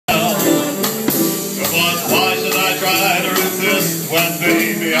But why should I try to resist when,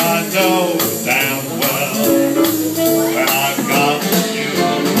 baby, I know damn well that I've got you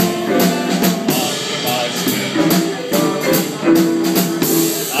under my skin.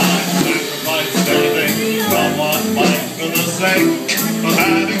 I'd sacrifice anything, someone might, for the sake of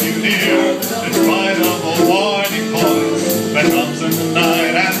having you near, in spite of a warning voice that comes in the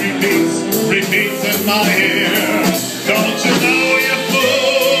night and repeats in my ear. Don't you know, you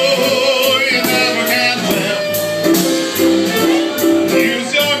fool, you never can win.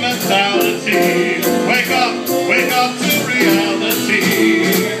 Use your mentality. Wake up to reality.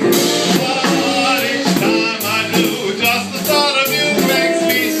 But each time I do, just the thought of you makes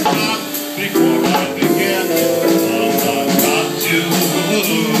me stop before I begin. Oh, I've got you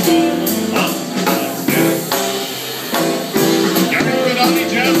under my skin. Gary Brunotte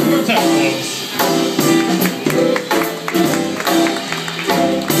Jazz Quartet, folks.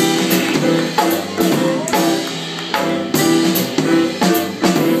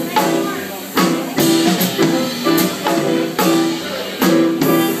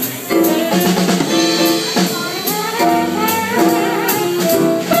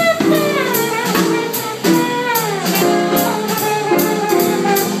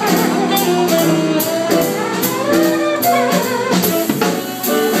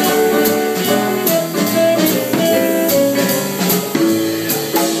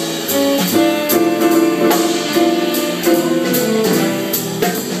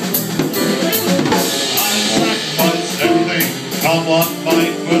 Someone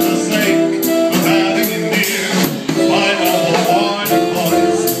might for the sake of having you near, in spite of a warning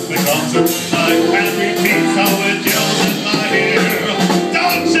voice that comes at night and repeats how it yells in my ear.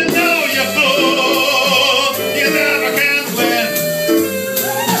 Don't you know, you fool, you never can win.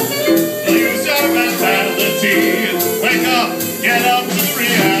 Use your mentality. Wake up, get up to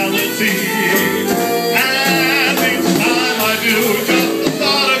reality. And each time I do, just the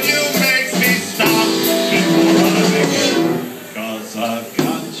thought of you makes me stop before I begin. I've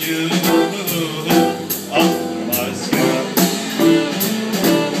got you under my skin,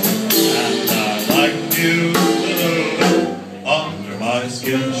 and I like you under my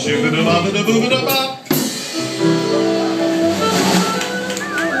skin. Shoo-ba-da-ba-ba-da-boo-ba-da-bop.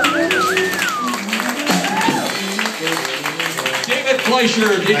 David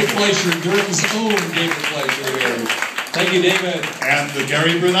Fleischer, Durham's own David Fleischer here. Thank you, David. And the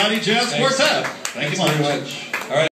Gary Brunotte Jazz Quartet. Thanks very much.